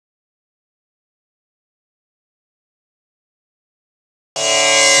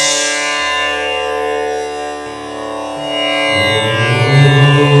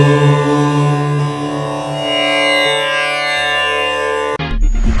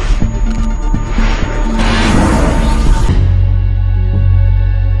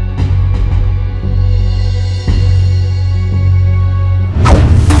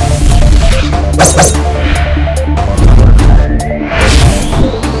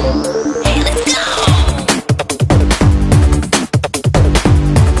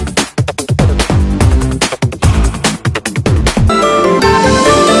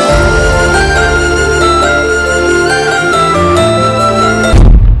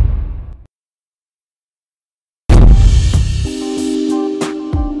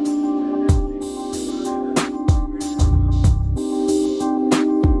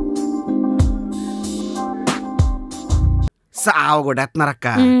సావగొట్టేస్తున్నారక్క.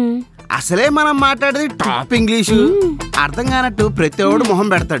 అసలే మనం మాట్లాడేది టాప్ ఇంగ్లీషు. అర్థం కానట్టు ప్రతివాడు మొహం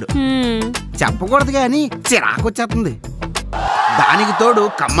పెడతాడు. చెప్పకూడదు గాని చిరాకు వచ్చేస్తుంది. దానికి తోడు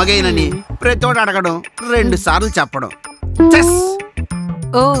కమ్మగైనని ప్రతివాడు అడగడం, 2 సార్లు చెప్పడం.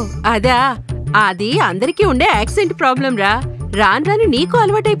 ఓ అదా, అది అందరికీ ఉండే యాక్సెంట్ ప్రాబ్లం రా. రాను రాను నీకు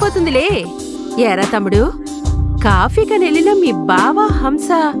అలవాటైపోతుందిలే. ఎరా తమ్ముడు, కాఫీకని వెళ్ళిన మీ బావా హంస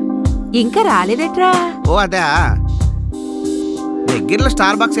ఇంకా రాలేదట్రా? ఓ అదా, దగ్గరలో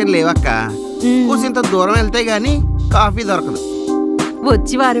స్టార్ బాక్స్ ఏం లేవక్క. కూసింత దూరం వెళ్తే గాని కాఫీ దొరకదు.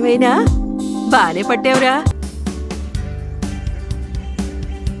 వచ్చి వారమైనా బానే పట్టావురా.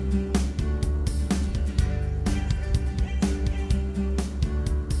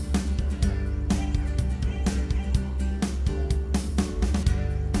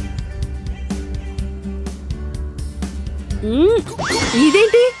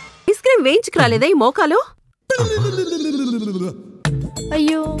 ఇదేంటి, ఐస్ క్రీమ్ వేయించుకురాలేదా ఈ మోకాలు?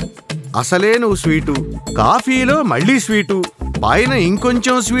 అయ్యో, అసలే నువ్వు స్వీటు, కాఫీలో మళ్ళీ స్వీటు, పైన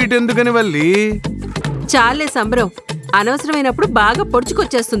ఇంకొంచెం స్వీట్ ఎందుకని వల్లి? చాలే సంబరం, అనవసరమైనప్పుడు బాగా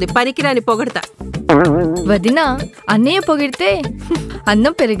పొడుచుకొచ్చేస్తుంది పనికిరాని పొగడతా. వదినా, అన్నయ్య పొగిడితే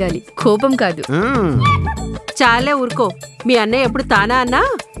అన్నం పెరగాలి, కోపం కాదు. చాలే ఊరుకో. మీ అన్నయ్య ఎప్పుడు తానా అన్నా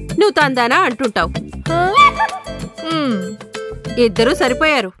నువ్వు తాందానా అంటుంటావు. ఇద్దరూ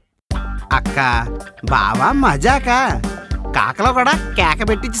సరిపోయారు. అక్క, బావా మజాకా. కాకలో కూడా కేక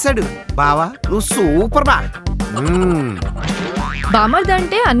పెట్టించేశాడు. బావా నువ్వు సూపర్ బా. బామర్ద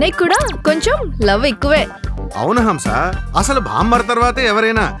అంటే అన్నయ్య కూడా కొంచెం లవ్ ఎక్కువే. అవును హంస, అసలు బామ్మర్ తర్వాత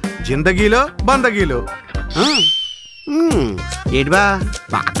ఎవరైనా జిందగీలో బందగీలో. ఏటిబా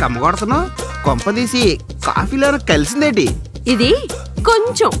బాగా కమ్మ కొడుతున్నావు? కొంపదీసి కాఫీలో కలిసిందేటి? ఇది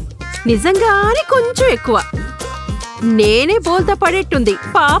కొంచెం, నిజంగానే కొంచెం ఎక్కువ. నేనే బోల్తా పడేట్టుంది.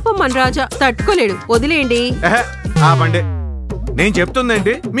 పాపం మన రాజా తట్టుకోలేడు, వదిలేండి. ఆపండి, నేను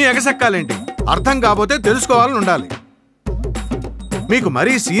చెప్తుందేంటి, మీ ఎగసెక్కాలేంటి? అర్థం కాకపోతే తెలుసుకోవాలని ఉండాలి. మీకు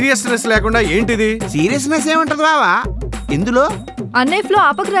మరీ సీరియస్నెస్ లేకుండా ఏంటిది? సీరియస్నెస్ ఏముంటది బావా ఇందులో? అన్నయ్య ఫ్లో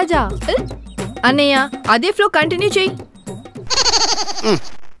ఆపక రాజా. అన్నయ్య అదే ఫ్లో కంటిన్యూ చెయ్యి,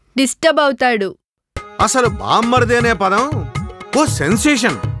 డిస్టర్బ్ అవుతాడు. అసలు బామ్మర్ది అనే పదం ఓ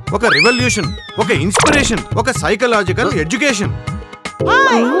సెన్సేషన్, ఒక రివల్యూషన్, ఒక ఇన్స్పిరేషన్, ఒక సైకలాజికల్ ఎడ్యుకేషన్.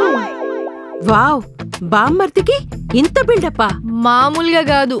 వావ్, బామ్మర్దికి ఇంత బిల్డప్పా? మామూలుగా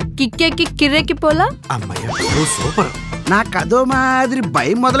కాదు, కిక్కెక్కి కిర్రెక్కిపోలా. అమ్మయ్య సూపర్. నాకు అదో మాదిరి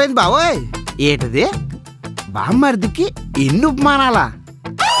భయం మొదలైంది బావోయ్. ఏటది, బామ్మర్దికి ఎన్ని ఉపమానాలా?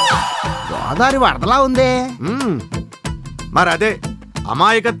 గోదావరి వరదలా ఉందే. మరదే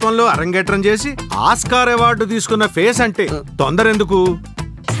అమాయకత్వంలో అరంగేట్రం చేసి ఆస్కార్ అవార్డు తీసుకున్న ఫేస్ అంటే తొందరెందుకు?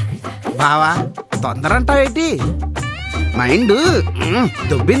 బావా తొందర అంటావేటి? మైండ్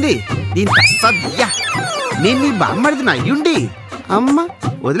దొబ్బింది దీని కష్టయ్యా. నేను మీ బామ్మడిది నయ్యుండి అమ్మ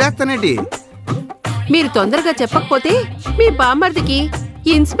వదిలేస్తానేటి. మీరు తొందరగా చెప్పకపోతే మీ బామ్మర్దికి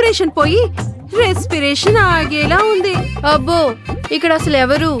ఇన్స్పిరేషన్ పోయి రెస్పిరేషన్ ఆగేలా ఉంది. అబ్బో, ఇక్కడ అసలు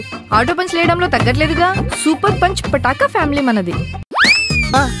ఎవరు auto punch లేయడంలో తగ్గట్లేదుగా. Super punch Pataka family మనది.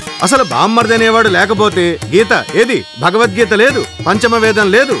 అసలు బామ్మర్ది అనేవాడు లేకపోతే గీత ఏది? భగవద్గీత లేదు, పంచమ వేదం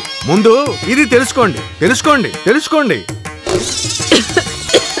లేదు. ముందు ఇది తెలుసుకోండి, తెలుసుకోండి, తెలుసుకోండి.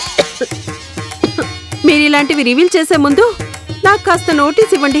 మీరు ఇలాంటివి రివీల్ చేసే ముందు నాకు కాస్త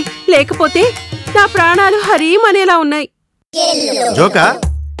నోటీస్ ఇవ్వండి, లేకపోతే నా ప్రాణాలు హరీమనేలా ఉన్నాయి. జోకా,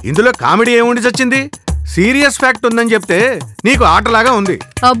 ఇందులో కామెడీ ఏముండి చచ్చింది? సీరియస్ ఫ్యాక్ట్ ఉందని చెప్తే నీకు ఆటలాగా ఉంది.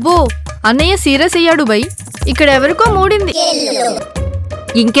 అబ్బో, అన్నయ్య సీరియస్ అయ్యాడు బై. ఇక్కడ ఎవరికో మూడింది.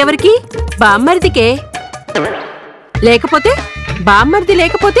 ఇంకెవరికి? బామ్మర్దికే. లేకపోతే బామ్మర్ది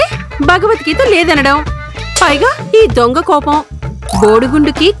లేకపోతే భగవద్గీత లేదనడం. పైగా ఈ దొంగ కోపం.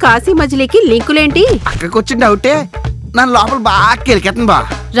 బోడిగుండుకి కాశీ మజిలీకి లింకులేంటి? అక్కడికొచ్చిన డౌటే నన్ను లోపల బాగా కెలికెత్తుంది బా.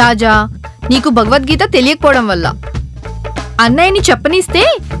 రాజా, నీకు భగవద్గీత తెలియకపోవడం వల్ల. అన్నయ్యని చెప్పనిస్తే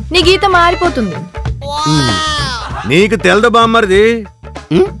నీ గీత మారిపోతుంది. నీకు తెలదు బామ్మర్ది.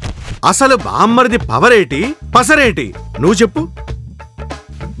 అసలు బామ్మర్ది పవరేటి, పసరేటి నువ్వు చెప్పు.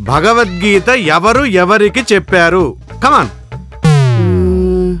 భగవద్గీత ఎవరు ఎవరికి చెప్పారు? కమాన్.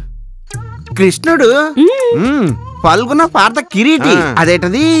 కృష్ణుడు పల్గొన పార్థ కిరీటి.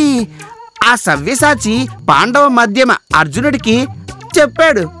 అదేటది, ఆ సవ్యసాచి పాండవ మధ్యమ అర్జునుడికి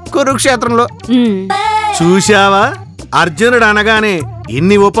చెప్పాడు కురుక్షేత్రంలో. చూశావా, అర్జునుడు అనగానే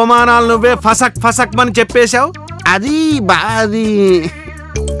ఇన్ని ఉపమానాలు నువ్వే ఫసక్ ఫసక్ అని చెప్పేశావు. అది బాది.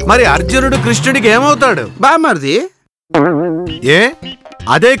 మరి అర్జునుడు కృష్ణుడికి ఏమవుతాడు? బామ్మర్ది. ఏ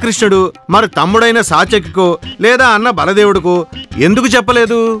అదే కృష్ణుడు మరి తమ్ముడైన సాత్యకికో లేదా అన్న బలదేవుడికో ఎందుకు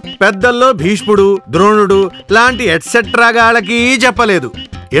చెప్పలేదు? పెద్దల్లో భీష్ముడు, ద్రోణుడు లాంటి ఎట్సెట్రా గాళ్ళకి చెప్పలేదు.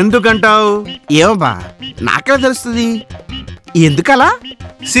 ఎందుకంటావు? ఏమో బా, నాకే తెలుస్తుంది. ఎందుకలా?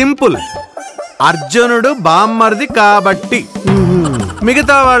 సింపుల్. అర్జునుడు బామ్మర్ది కాబట్టి.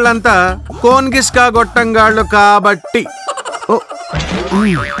 మిగతా వాళ్ళంతా కోన్గిస్కా గొట్టంగాళ్ళు కాబట్టి.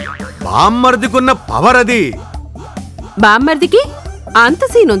 బామ్మర్దికున్న పవర్ అది. బామ్మర్దికి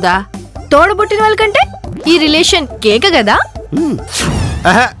అంత సీనుందా? తోడబుట్టిన వాళ్ళకంటే ఈ రిలేషన్ కేక కదా.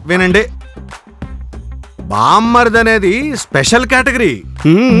 వినండి, బామ్మర్ది అనేది స్పెషల్ కేటగిరీ.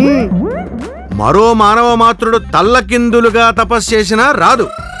 మరో మానవ మాతృడు తల్లకిందులుగా తపస్సు చేసినా రాదు.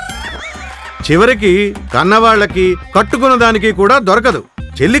 చివరికి కన్నవాళ్ళకి కట్టుకున్న దానికి కూడా దొరకదు.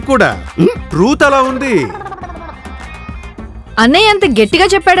 చెల్లికి కూడా. ట్రూత్ అలా ఉంది. అన్నయ్య అంత గట్టిగా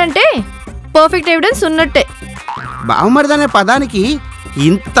చెప్పాడంటే పర్ఫెక్ట్ ఎవిడెన్స్ ఉన్నట్టే. బావమరిది అనే పదానికి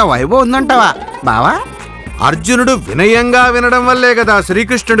ఇంత వైభవం ఉందంటావా బావా? అర్జునుడు వినయంగా వినడం వల్లే కదా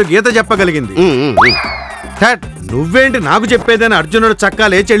శ్రీకృష్ణుడు గీత చెప్పగలిగింది. నువ్వేంటి నాకు చెప్పేదని అర్జునుడు చక్కా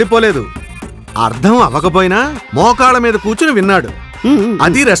లేచి వెళ్ళిపోలేదు. అర్థం అవ్వకపోయినా మోకాళ్ళ మీద కూర్చుని విన్నాడు.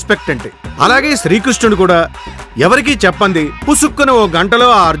 అది రెస్పెక్ట్ అంటే. అలాగే శ్రీకృష్ణుడు కూడా ఎవరికీ చెప్పంది పుసుక్కున ఓ గంటలో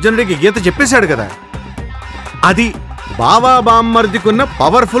ఆ అర్జునుడికి గీత చెప్పేశాడు కదా. అది బావా బామ్మర్దికున్న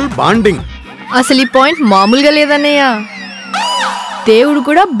పవర్ఫుల్ బాండింగ్. అసలు ఈ పాయింట్ మామూలుగా లేదన్నయ్య. దేవుడు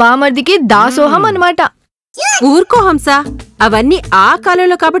కూడా బామ్మర్దికి దాసోహం అన్నమాట. ఊరుకో హంస, అవన్నీ ఆ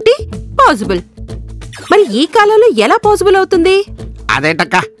కాలంలో కాబట్టి పాసిబుల్. మరి ఈ కాలంలో ఎలా పాసిబుల్ అవుతుంది?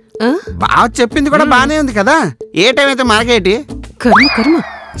 అదేటక్క, బావ చెప్పింది కూడా బానే ఉంది కదా. ఏ టైం అయితే మనకేటి? కర్మ కర్మ.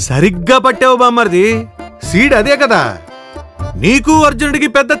 సరిగ్గా పట్టావు బామ్మర్ది. సీడ్ అదే కదా. నీకు అర్జునుడికి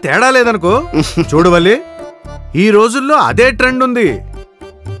పెద్ద తేడా లేదనుకో. చూడవల్లి, ఈ రోజుల్లో అదే ట్రెండ్ ఉంది.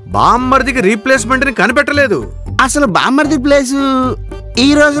 బామ్మర్దికి రీప్లేస్మెంట్ ని కనిపెట్టలేదు. అసలు బామ్మర్ది ప్లేస్ ఈ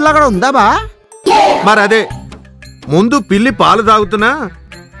రోజుల్లో కూడా ఉందా బా? మరదే, ముందు పిల్లి పాలు తాగుతున్నా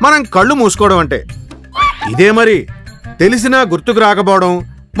మనం కళ్ళు మూసుకోవడం అంటే ఇదే. మరి తెలిసినా గుర్తుకు రాకపోవడం,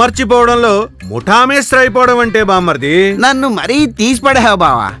 మర్చిపోవడంలో ముఠామేస్త్ర అయిపోవడం అంటే బామ్మర్ది. నన్ను మరీ తీసిపడేవా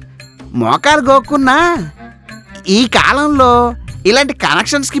బావా? మోకాలు గోక్కున్నా ఈ కాలంలో ఇలాంటి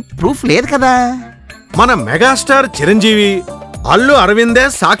కనెక్షన్స్ కి ప్రూఫ్ లేదు కదా. మన మెగాస్టార్ చిరంజీవి, అల్లు అరవిందే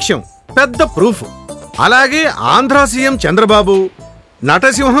సాక్ష్యం, పెద్ద ప్రూఫ్. అలాగే ఆంధ్ర సీఎం చంద్రబాబు,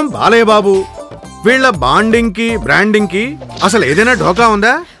 నటసింహం బాలయ్యబాబు, వీళ్ళ బాండింగ్ కి బ్రాండింగ్ కి అసలు ఏదైనా ఢోకా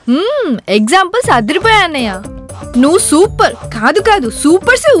ఉందా? ఎగ్జాంపుల్స్ అదిరిపోయాన్నయ్య. నువ్వు సూపర్ కాదు కాదు,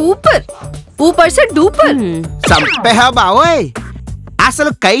 సూపర్ సే ఊపర్, ఊపర్ సే డూపర్. చంపేహా బావోయ్.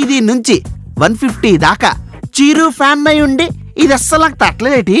 అసలు ఖైదీ నుంచి 150 దాకా చీరు ఫ్యాన్ అయి ఉండి ఇది అస్సలు నాకు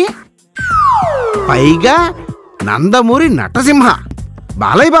తట్టలేదేటి. పైగా నందమూరి నటసింహ,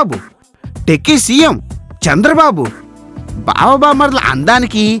 బాలయ్య బాబు, టెక్కీ సీఎం చంద్రబాబు, బావబామర్ల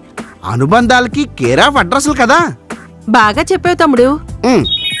అందానికి అనుబంధాలకి కేర్ ఆఫ్ అడ్రస్లు కదా. బాగా చెప్పావు తమ్ముడు.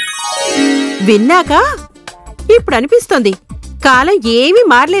 విన్నాక ఇప్పుడు అనిపిస్తోంది కాలం ఏమీ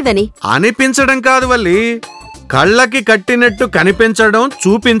మారలేదని. అనిపించడం కాదు వల్లి, కళ్ళకి కట్టినట్టు కనిపించడం,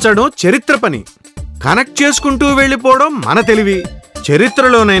 చూపించడం చరిత్ర పని. కనెక్ట్ చేసుకుంటూ వెళ్ళిపోవడం మన తెలివి.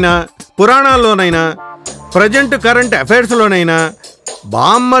 చరిత్రలోనైనా, పురాణాల్లోనైనా, ప్రజెంట్ కరెంట్ అఫైర్స్ లోనైనా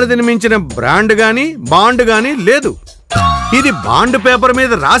బామ్మర్దిని మించిన బ్రాండ్ గాని బాండ్ గాని లేదు. ఇది బాండ్ పేపర్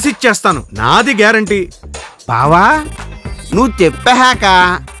మీద రాసిచ్చేస్తాను, నాది గ్యారంటీ. బావా, నువ్వు చెప్పాక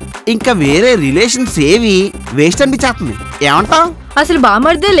ఇంకా వేరే రిలేషన్స్ ఏవి వేస్ట్ అనిపించేస్తుంది. ఏమంటావు? అసలు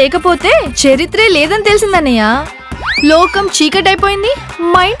బామ్మర్దే లేకపోతే చరిత్రే లేదని తెలిసిందన్నయ్య. లోకం చీకటైపోయింది,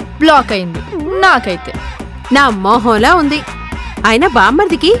 మైండ్ బ్లాక్ అయింది నాకైతే. నా మోహంలా ఉంది. అయినా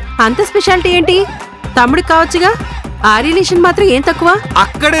బామ్మర్దికి అంత స్పెషాలిటీ ఏంటి? తమ్ముడు కావచ్చుగా, ఆ రిలేషన్ మాత్రం ఏం తక్కువ?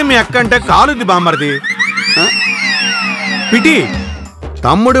 అక్కడే మీ అక్కంటే కాలుది బామ్మర్ది. పిటి,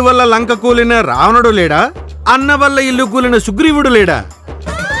 తమ్ముడి వల్ల లంక కూలిన రావణుడు లేడా? అన్న వల్ల ఇల్లు కూలిన సుగ్రీవుడు లేడా?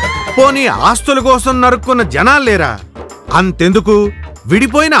 పోనీ ఆస్తుల కోసం నరుక్కున్న జనాలు లేరా? అంతెందుకు,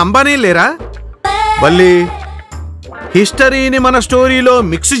 విడిపోయిన అంబానీ లేరా? మళ్ళీ హిస్టరీని మన స్టోరీలో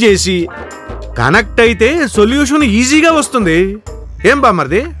మిక్స్ చేసి కనెక్ట్ అయితే సొల్యూషన్ ఈజీగా వస్తుంది. ఏం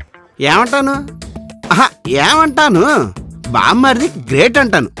బామ్మర్ది? ఏమంటాను? ఏమంటాను, బామ్మర్ది గ్రేట్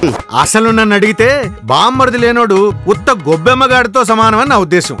అంటాను. అసలు నన్ను అడిగితే బామ్మర్ది లేనోడు ఉత్త గొబ్బెమ్మగాడితో సమానమని నా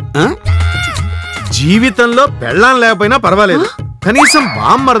ఉద్దేశం. జీవితంలో పెళ్ళాం లేకపోయినా పర్వాలేదు, కనీసం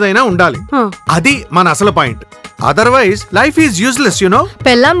బామ్మర్దైనా ఉండాలి. అది మన అసలు point. Otherwise life is useless, you know.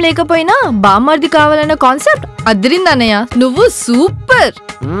 పెళ్ళాం లేకపోయినా బామ్మర్ది కావాలన్న కాన్సెప్ట్ అదిరిందన్నయ్య. నువ్వు సూపర్.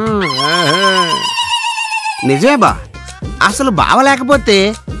 నిజమే బా. అసలు బావ లేకపోతే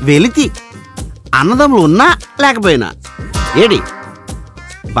వెలితి, అన్నదమ్ములు ఉన్నా లేకపోయినా ఏడి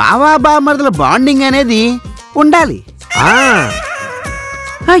బావా బామ్మర్దుల బాండింగ్ అనేది ఉండాలి.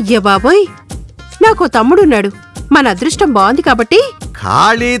 అయ్య బాబోయ్, నాకు తమ్ముడున్నాడు. మన అదృష్టం బాగుంది కాబట్టి.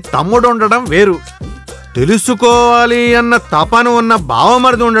 ఖాళీ తమ్ముడు ఉండడం వేరు, తెలుసుకోవాలి అన్న తపన ఉన్న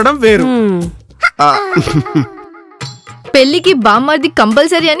బావమరిది ఉండడం వేరు. పెళ్లికి బామ్మర్ది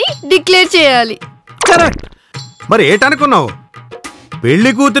కంపల్సరీ అని డిక్లేర్ చేయాలి. కరెక్ట్. మరి ఏటనుకున్నావు?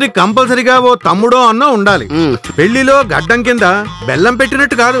 పెళ్లి కూతురి కంపల్సరిగా ఓ తమ్ముడో అన్నో ఉండాలి. పెళ్లిలో గడ్డం కింద బెల్లం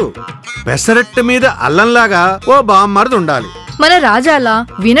పెట్టినట్టు కాదు, పెసరట్టు మీద అల్లంలాగా ఓ బామ్మరిది ఉండాలి. మన రాజాల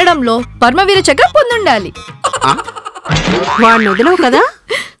వినడంలో పరమవీర చక్రం పొందుండాలి. వాణ్ణి వదలవు కదా.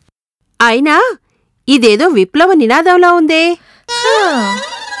 అయినా ఇదేదో విప్లవ నినాదంలా ఉందే.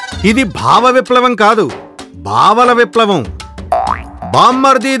 ఇది భావ విప్లవం కాదు, భావల విప్లవం.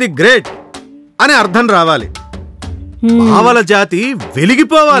 బామ్మర్ది ఇది గ్రేట్ అని అర్థం రావాలి. భావల జాతి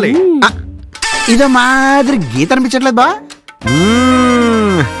వెలిగిపోవాలి. ఇదో మాదిరి గీత అనిపించట్లేదు బా.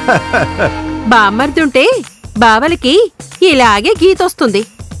 బామ్మర్దుంటే బావలకి ఇలాగే గీతొస్తుంది.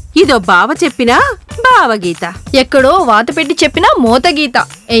 ఇదో బావ చెప్పినా బావగీత, ఎక్కడో వాత పెట్టి చెప్పిన మోత గీత.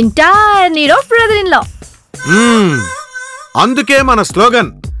 Entire need of brother in law. అందుకే మన స్లోగన్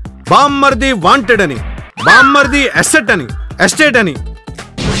బామ్మర్ది వాంటెడ్ అని, బామ్మర్ది ఎస్టేట్ అని, ఎస్టేట్ అని,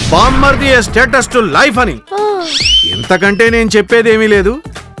 బామ్మర్ది ఏ స్టేటస్ టు లైఫ్ అని. ఇంతకంటే నేను చెప్పేది ఏమీ లేదు,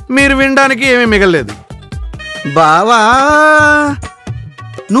 మీరు వినడానికి ఏమీ మిగలలేదు. బావా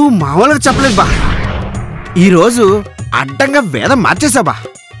నువ్వు మామూలుగా చెప్పలేదు బా. ఈరోజు అడ్డంగా వేదం మార్చేసా బా.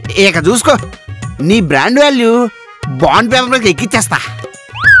 ఇక చూసుకో, నీ బ్రాండ్ వాల్యూ బాండ్ పేపర్లోకి ఎక్కిచ్చేస్తా,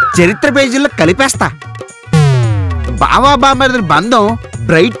 చరిత్ర పేజీల్లో కలిపేస్తా. బావా బామ్మర్ది బంధం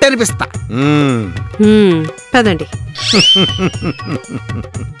బ్రైట్ అనిపిస్తా. పదండి.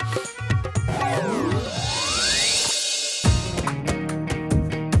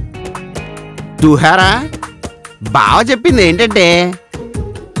 చూహారా, బావ చెప్పింది ఏంటంటే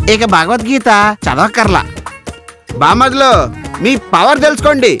ఇక భగవద్గీత చదవక్కర్లా. బామ్మర్దులు మీ పవర్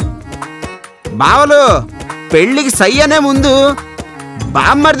తెలుసుకోండి. బావలు పెళ్లికి సై అనే ముందు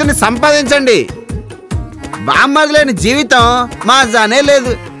బామ్మర్దిని సంపాదించండి. బామ్మర్ది లేని జీవితం మా జానే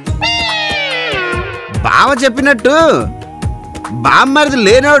లేదు. బావ చెప్పినట్టు బామ్మర్ది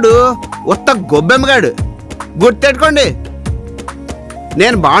లేనోడు ఉత్త గొబ్బెమ్మగాడు. గుర్తెట్టుకోండి.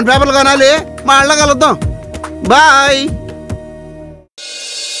 నేను బాండ్ పేపర్లు కొనాలి, మళ్ళా కలుద్దాం. బాయ్.